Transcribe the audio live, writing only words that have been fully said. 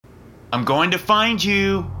I'm going to find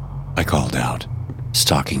you, I called out,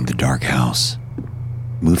 stalking the dark house.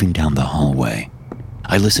 Moving down the hallway,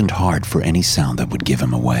 I listened hard for any sound that would give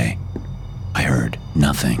him away. I heard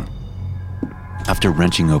nothing. After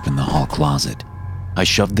wrenching open the hall closet, I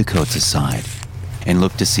shoved the coats aside and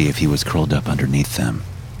looked to see if he was curled up underneath them.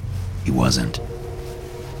 He wasn't.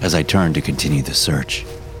 As I turned to continue the search,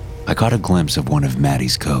 I caught a glimpse of one of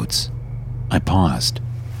Maddie's coats. I paused,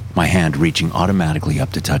 my hand reaching automatically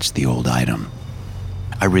up to touch the old item.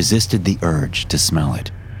 I resisted the urge to smell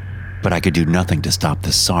it, but I could do nothing to stop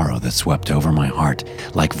the sorrow that swept over my heart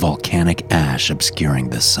like volcanic ash obscuring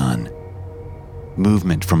the sun.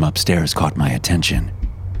 Movement from upstairs caught my attention,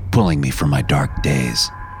 pulling me from my dark daze.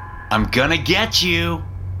 I'm gonna get you,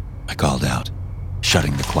 I called out,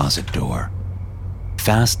 shutting the closet door.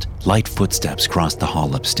 Fast, light footsteps crossed the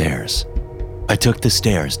hall upstairs. I took the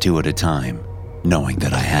stairs 2 at a time, knowing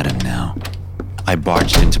that I had him now. I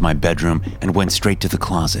barged into my bedroom and went straight to the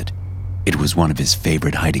closet. It was one of his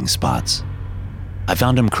favorite hiding spots. I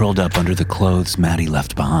found him curled up under the clothes Maddie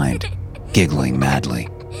left behind, giggling madly.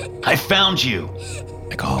 I found you,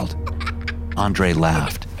 I called. Andre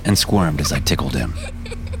laughed and squirmed as I tickled him.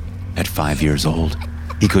 At 5 years old,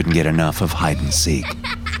 he couldn't get enough of hide and seek,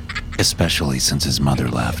 especially since his mother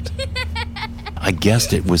left. I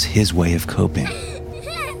guessed it was his way of coping,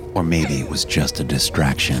 or maybe it was just a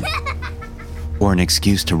distraction, or an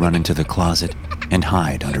excuse to run into the closet and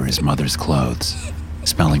hide under his mother's clothes,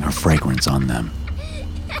 smelling her fragrance on them.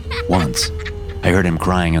 Once, I heard him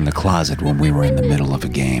crying in the closet when we were in the middle of a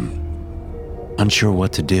game. Unsure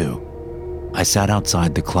what to do, I sat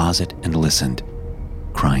outside the closet and listened,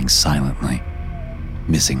 crying silently,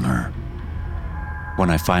 missing her. When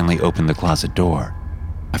I finally opened the closet door,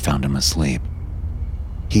 I found him asleep.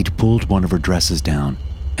 He'd pulled one of her dresses down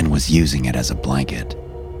and was using it as a blanket.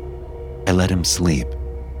 I let him sleep.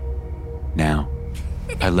 Now,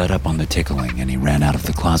 I let up on the tickling and he ran out of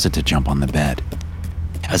the closet to jump on the bed.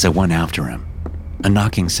 As I went after him, a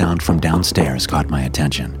knocking sound from downstairs caught my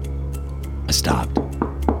attention. I stopped.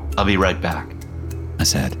 I'll be right back, I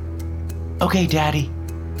said. Okay, Daddy,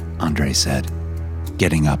 Andre said,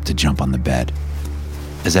 getting up to jump on the bed.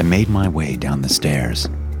 As I made my way down the stairs,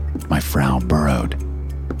 my frown burrowed.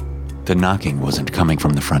 The knocking wasn't coming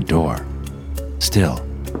from the front door. Still,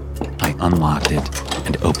 I unlocked it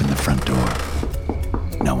and opened the front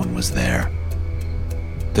door. No one was there.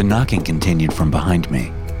 The knocking continued from behind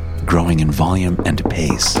me, growing in volume and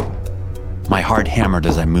pace. My heart hammered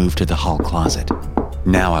as I moved to the hall closet.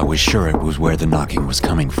 Now I was sure it was where the knocking was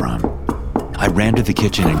coming from. I ran to the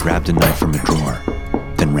kitchen and grabbed a knife from a drawer,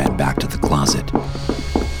 then ran back to the closet.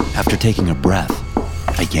 After taking a breath,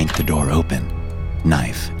 I yanked the door open,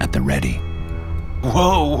 knife at the ready.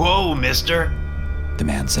 Whoa, mister, the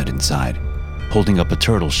man said inside, holding up a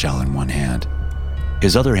turtle shell in one hand.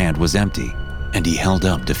 His other hand was empty, and he held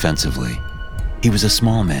up defensively. He was a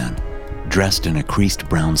small man, dressed in a creased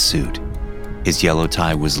brown suit. His yellow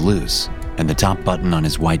tie was loose, and the top button on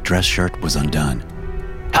his white dress shirt was undone.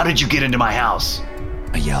 How did you get into my house?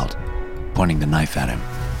 I yelled, pointing the knife at him.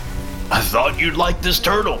 I thought you'd like this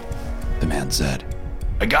turtle, the man said.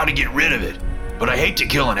 I gotta get rid of it, but I hate to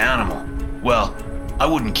kill an animal. Well, I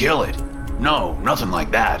wouldn't kill it. No, nothing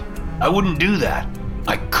like that. I wouldn't do that.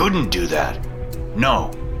 I couldn't do that.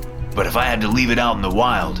 No, but if I had to leave it out in the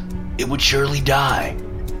wild, it would surely die.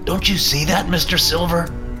 Don't you see that, Mr. Silver?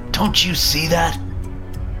 Don't you see that?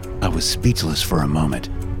 I was speechless for a moment.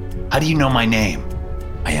 How do you know my name?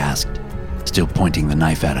 I asked, still pointing the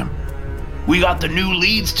knife at him. We got the new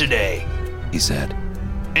leads today, he said.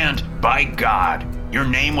 And by God, your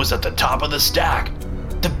name was at the top of the stack.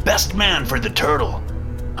 The best man for the turtle.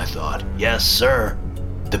 I thought, yes, sir.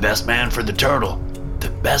 The best man for the turtle. The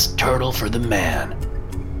best turtle for the man.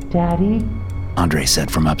 Daddy? Andre said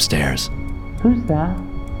from upstairs. Who's that?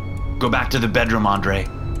 Go back to the bedroom, Andre,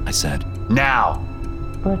 I said. Now.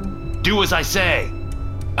 But... Do as I say.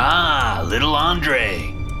 Ah, little Andre,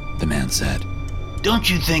 the man said. Don't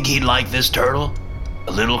you think he'd like this turtle?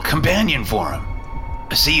 A little companion for him.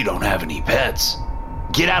 I see you don't have any pets.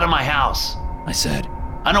 Get out of my house, I said.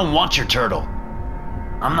 I don't want your turtle.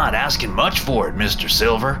 I'm not asking much for it, Mr.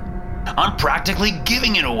 Silver. I'm practically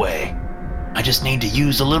giving it away. I just need to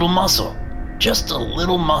use a little muscle. Just a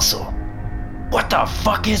little muscle. What the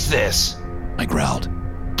fuck is this? I growled.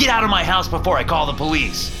 Get out of my house before I call the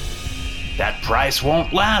police. That price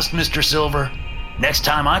won't last, Mr. Silver. Next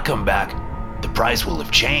time I come back, the price will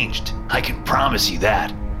have changed. I can promise you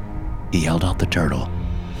that. He held out the turtle,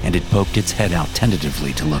 and it poked its head out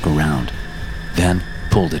tentatively to look around, then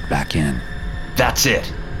pulled it back in. That's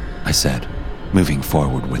it, I said, moving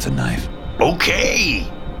forward with the knife. Okay,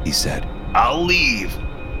 he said. I'll leave.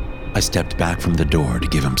 I stepped back from the door to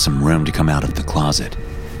give him some room to come out of the closet,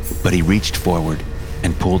 but he reached forward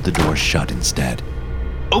and pulled the door shut instead.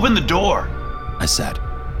 Open the door, I said.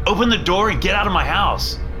 Open the door and get out of my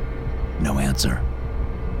house. No answer.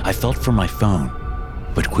 I felt for my phone,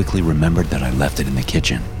 but quickly remembered that I left it in the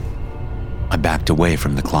kitchen. I backed away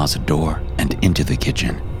from the closet door and into the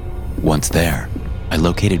kitchen. Once there, I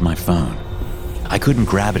located my phone. I couldn't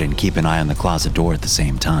grab it and keep an eye on the closet door at the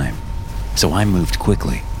same time, so I moved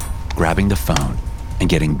quickly, grabbing the phone and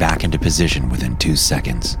getting back into position within 2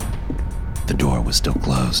 seconds. The door was still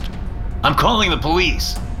closed. I'm calling the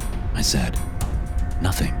police, I said.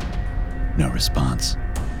 Nothing. No response.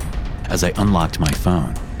 As I unlocked my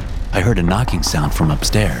phone, I heard a knocking sound from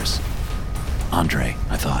upstairs. Andre,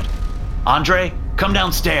 I thought. Andre, come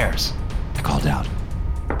downstairs. I called out.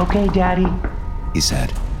 Okay, Daddy. He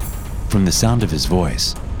said. From the sound of his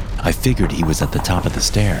voice, I figured he was at the top of the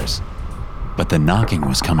stairs, but the knocking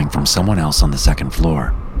was coming from someone else on the second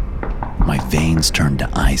floor. My veins turned to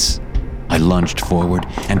ice. I lunged forward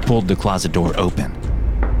and pulled the closet door open.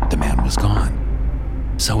 The man was gone.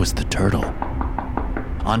 So was the turtle.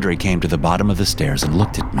 Andre came to the bottom of the stairs and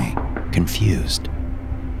looked at me, confused.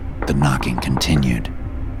 The knocking continued.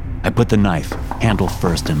 I put the knife, handle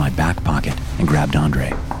first, in my back pocket and grabbed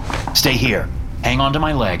Andre. Stay here. Hang onto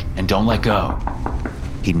my leg and don't let go.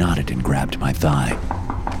 He nodded and grabbed my thigh.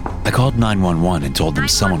 I called 911 and told them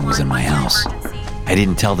someone was in my house. I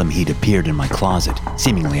didn't tell them he'd appeared in my closet,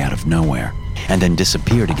 seemingly out of nowhere, and then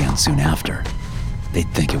disappeared again soon after.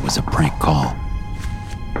 They'd think it was a prank call.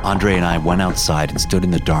 Andre and I went outside and stood in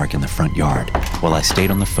the dark in the front yard while I stayed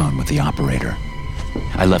on the phone with the operator.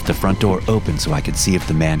 I left the front door open so I could see if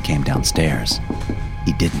the man came downstairs.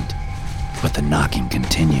 He didn't, but the knocking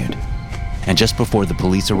continued. And just before the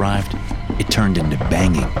police arrived, it turned into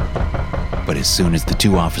banging. But as soon as the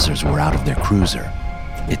 2 officers were out of their cruiser,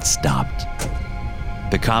 it stopped.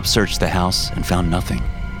 The cops searched the house and found nothing.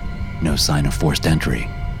 No sign of forced entry.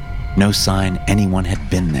 No sign anyone had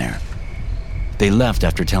been there. They left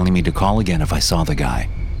after telling me to call again if I saw the guy,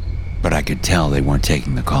 but I could tell they weren't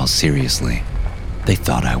taking the call seriously. They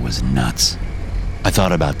thought I was nuts. I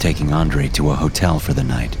thought about taking Andre to a hotel for the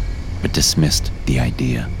night, but dismissed the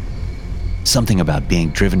idea. Something about being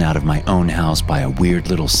driven out of my own house by a weird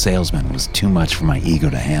little salesman was too much for my ego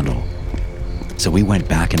to handle. So we went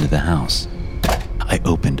back into the house. I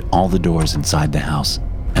opened all the doors inside the house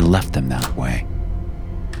and left them that way.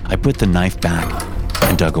 I put the knife back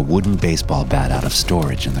and dug a wooden baseball bat out of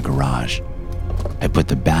storage in the garage. I put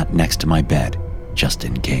the bat next to my bed, just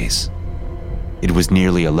in case. It was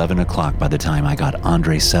nearly 11 o'clock by the time I got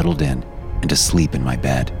Andre settled in and asleep in my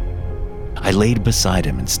bed. I laid beside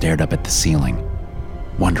him and stared up at the ceiling,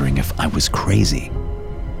 wondering if I was crazy.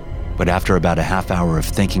 But after about a half hour of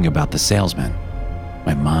thinking about the salesman,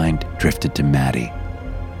 my mind drifted to Maddie,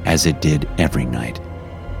 as it did every night.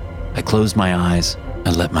 I closed my eyes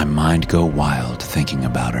and let my mind go wild thinking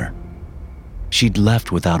about her. She'd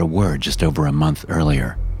left without a word just over a month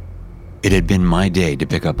earlier. It had been my day to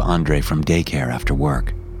pick up Andre from daycare after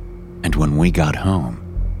work, and when we got home,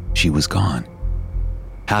 she was gone.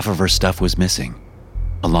 Half of her stuff was missing,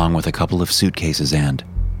 along with a couple of suitcases and,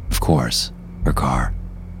 of course, her car.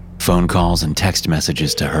 Phone calls and text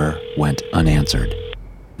messages to her went unanswered.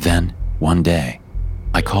 Then, one day,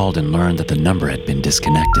 I called and learned that the number had been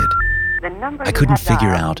disconnected. I couldn't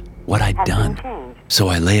figure out what I'd done, so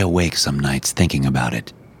I lay awake some nights thinking about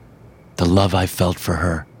it. The love I felt for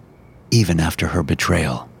her, even after her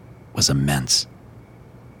betrayal, was immense.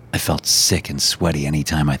 I felt sick and sweaty any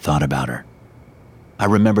time I thought about her. I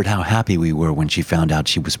remembered how happy we were when she found out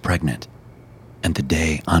she was pregnant, and the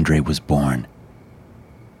day Andre was born.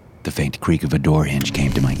 The faint creak of a door hinge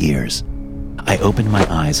came to my ears. I opened my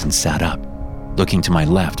eyes and sat up, looking to my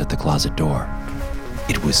left at the closet door.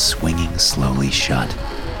 It was swinging slowly shut.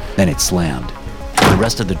 Then it slammed. The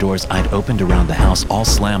rest of the doors I'd opened around the house all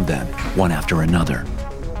slammed then, one after another.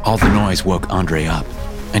 All the noise woke Andre up,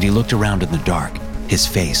 and he looked around in the dark, his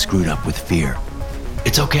face screwed up with fear.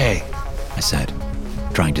 It's okay, I said,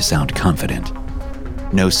 trying to sound confident.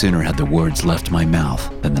 No sooner had the words left my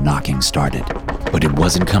mouth than the knocking started, but it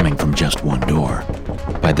wasn't coming from just one door.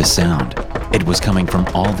 By the sound, it was coming from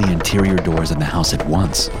all the interior doors in the house at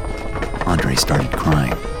once. Andre started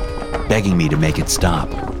crying, begging me to make it stop.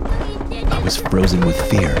 I was frozen with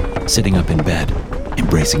fear, sitting up in bed,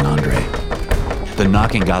 embracing Andre. The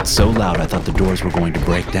knocking got so loud I thought the doors were going to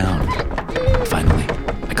break down. Finally,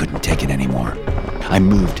 I couldn't take it anymore. I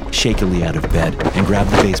moved shakily out of bed and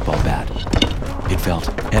grabbed the baseball bat. It felt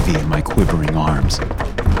heavy in my quivering arms.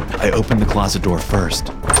 I opened the closet door first,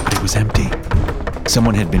 but it was empty.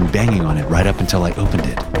 Someone had been banging on it right up until I opened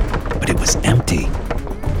it, but it was empty.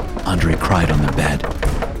 Andre cried on the bed.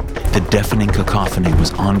 The deafening cacophony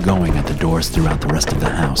was ongoing at the doors throughout the rest of the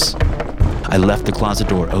house. I left the closet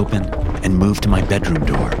door open and moved to my bedroom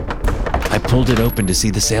door. I pulled it open to see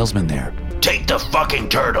the salesman there. Take the fucking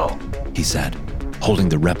turtle, he said, holding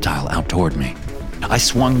the reptile out toward me. I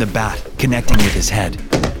swung the bat, connecting with his head.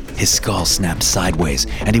 His skull snapped sideways,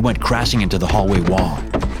 and he went crashing into the hallway wall.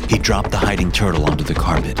 He dropped the hiding turtle onto the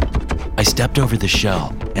carpet. I stepped over the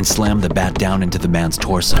shell and slammed the bat down into the man's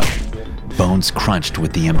torso. Bones crunched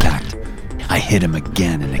with the impact. I hit him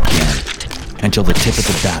again and again, until the tip of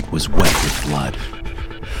the bat was wet with blood.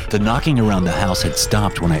 The knocking around the house had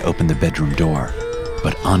stopped when I opened the bedroom door,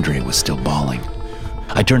 but Andre was still bawling.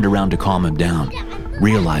 I turned around to calm him down,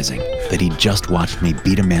 realizing that he'd just watched me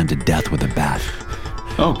beat a man to death with a bat.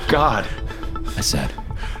 Oh, God, I said,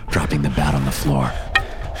 dropping the bat on the floor.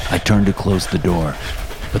 I turned to close the door,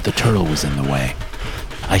 but the turtle was in the way.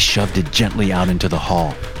 I shoved it gently out into the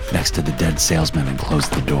hall next to the dead salesman and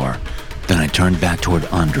closed the door. Then I turned back toward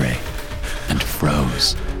Andre and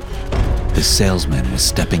froze. The salesman was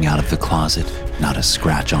stepping out of the closet, not a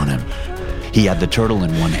scratch on him. He had the turtle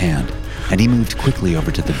in one hand, and he moved quickly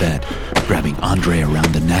over to the bed, grabbing Andre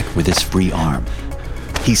around the neck with his free arm.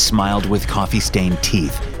 He smiled with coffee-stained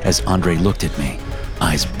teeth as Andre looked at me,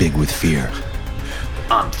 eyes big with fear.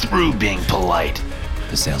 I'm through being polite,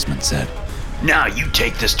 the salesman said. Now you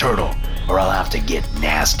take this turtle, or I'll have to get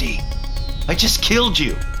nasty. I just killed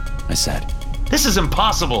you, I said. This is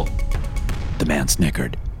impossible. The man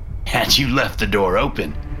snickered. Had you left the door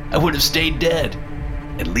open, I would have stayed dead.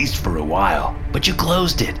 At least for a while, but you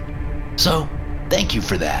closed it. So, thank you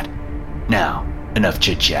for that. Now, enough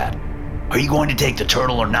chit-chat. Are you going to take the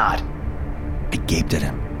turtle or not? I gaped at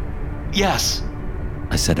him. Yes,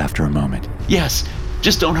 I said after a moment. Yes,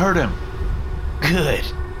 just don't hurt him. Good,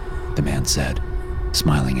 the man said,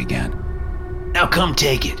 smiling again. Now come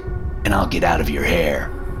take it, and I'll get out of your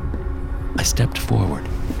hair. I stepped forward,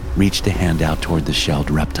 reached a hand out toward the shelled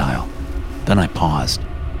reptile. Then I paused,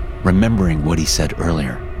 remembering what he said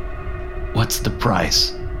earlier. What's the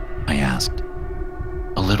price? I asked.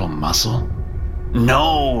 A little muscle?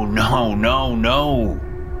 No,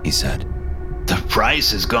 he said. The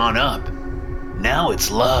price has gone up. Now it's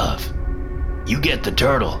love. You get the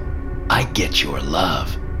turtle, I get your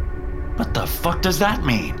love. What the fuck does that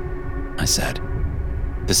mean? I said.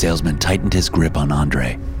 The salesman tightened his grip on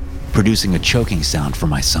Andre, producing a choking sound for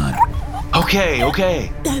my son. Okay,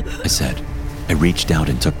 I said. I reached out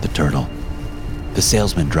and took the turtle. The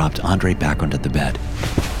salesman dropped Andre back onto the bed.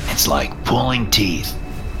 It's like pulling teeth,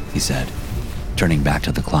 he said, turning back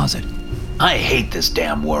to the closet. I hate this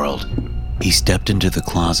damn world. He stepped into the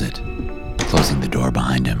closet, closing the door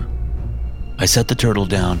behind him. I set the turtle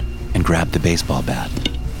down and grabbed the baseball bat,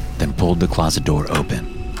 then pulled the closet door open.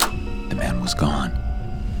 The man was gone.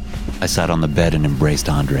 I sat on the bed and embraced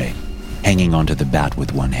Andre, hanging onto the bat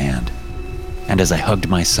with one hand. And as I hugged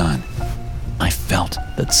my son, I felt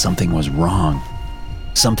that something was wrong.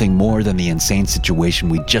 Something more than the insane situation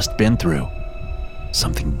we'd just been through.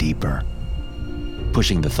 Something deeper.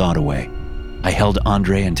 Pushing the thought away, I held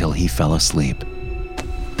Andre until he fell asleep.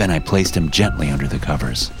 Then I placed him gently under the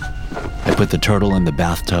covers. I put the turtle in the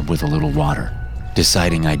bathtub with a little water,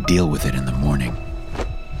 deciding I'd deal with it in the morning.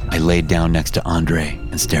 I laid down next to Andre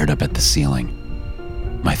and stared up at the ceiling.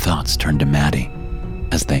 My thoughts turned to Maddie,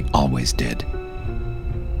 as they always did.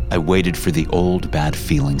 I waited for the old bad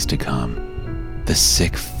feelings to come. The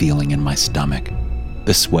sick feeling in my stomach,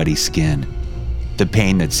 the sweaty skin, the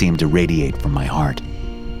pain that seemed to radiate from my heart.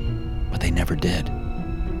 But they never did.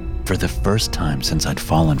 For the first time since I'd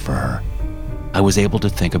fallen for her, I was able to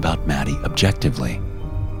think about Maddie objectively.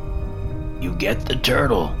 You get the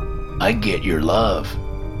turtle, I get your love,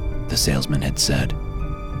 the salesman had said.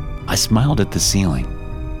 I smiled at the ceiling,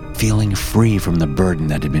 feeling free from the burden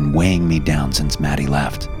that had been weighing me down since Maddie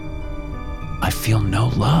left. I feel no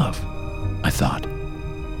love, I thought.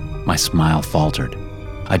 My smile faltered.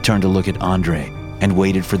 I turned to look at Andre and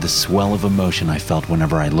waited for the swell of emotion I felt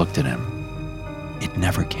whenever I looked at him. It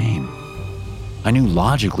never came. I knew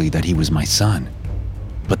logically that he was my son,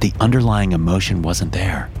 but the underlying emotion wasn't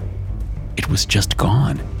there. It was just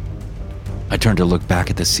gone. I turned to look back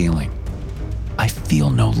at the ceiling. I feel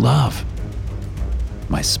no love.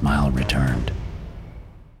 My smile returned.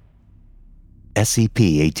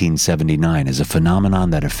 SCP-1879 is a phenomenon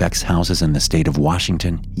that affects houses in the state of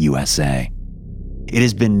Washington, USA. It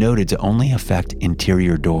has been noted to only affect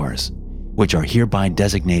interior doors, which are hereby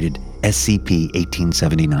designated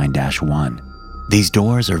SCP-1879-1. These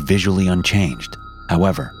doors are visually unchanged.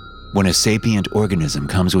 However, When a sapient organism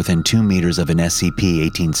comes within 2 meters of an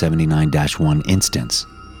SCP-1879-1 instance,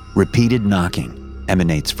 repeated knocking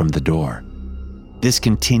emanates from the door. This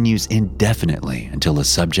continues indefinitely until a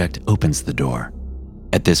subject opens the door.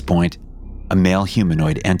 At this point, a male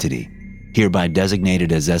humanoid entity, hereby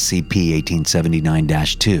designated as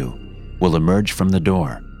SCP-1879-2, will emerge from the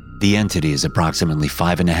door. The entity is approximately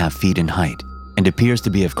 5.5 feet in height and appears to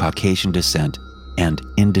be of Caucasian descent and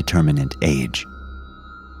indeterminate age.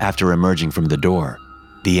 After emerging from the door,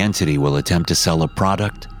 the entity will attempt to sell a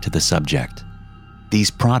product to the subject. These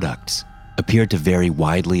products appear to vary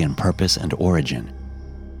widely in purpose and origin.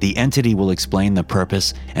 The entity will explain the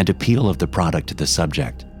purpose and appeal of the product to the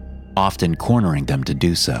subject, often cornering them to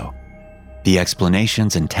do so. The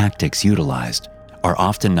explanations and tactics utilized are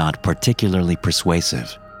often not particularly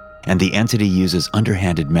persuasive, and the entity uses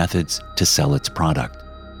underhanded methods to sell its product.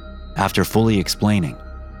 After fully explaining,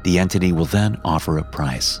 the entity will then offer a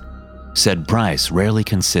price. Said price rarely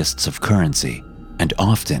consists of currency and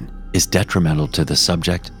often is detrimental to the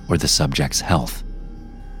subject or the subject's health.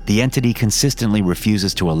 The entity consistently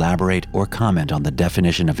refuses to elaborate or comment on the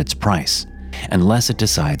definition of its price unless it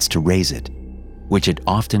decides to raise it, which it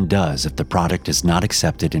often does if the product is not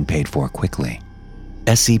accepted and paid for quickly.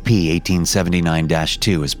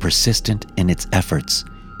 SCP-1879-2 is persistent in its efforts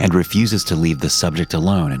and refuses to leave the subject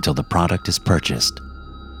alone until the product is purchased.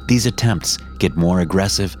 These attempts get more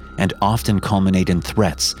aggressive and often culminate in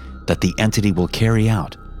threats that the entity will carry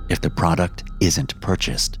out if the product isn't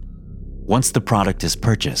purchased. Once the product is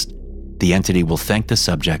purchased, the entity will thank the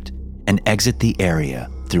subject and exit the area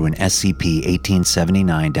through an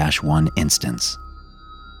SCP-1879-1 instance.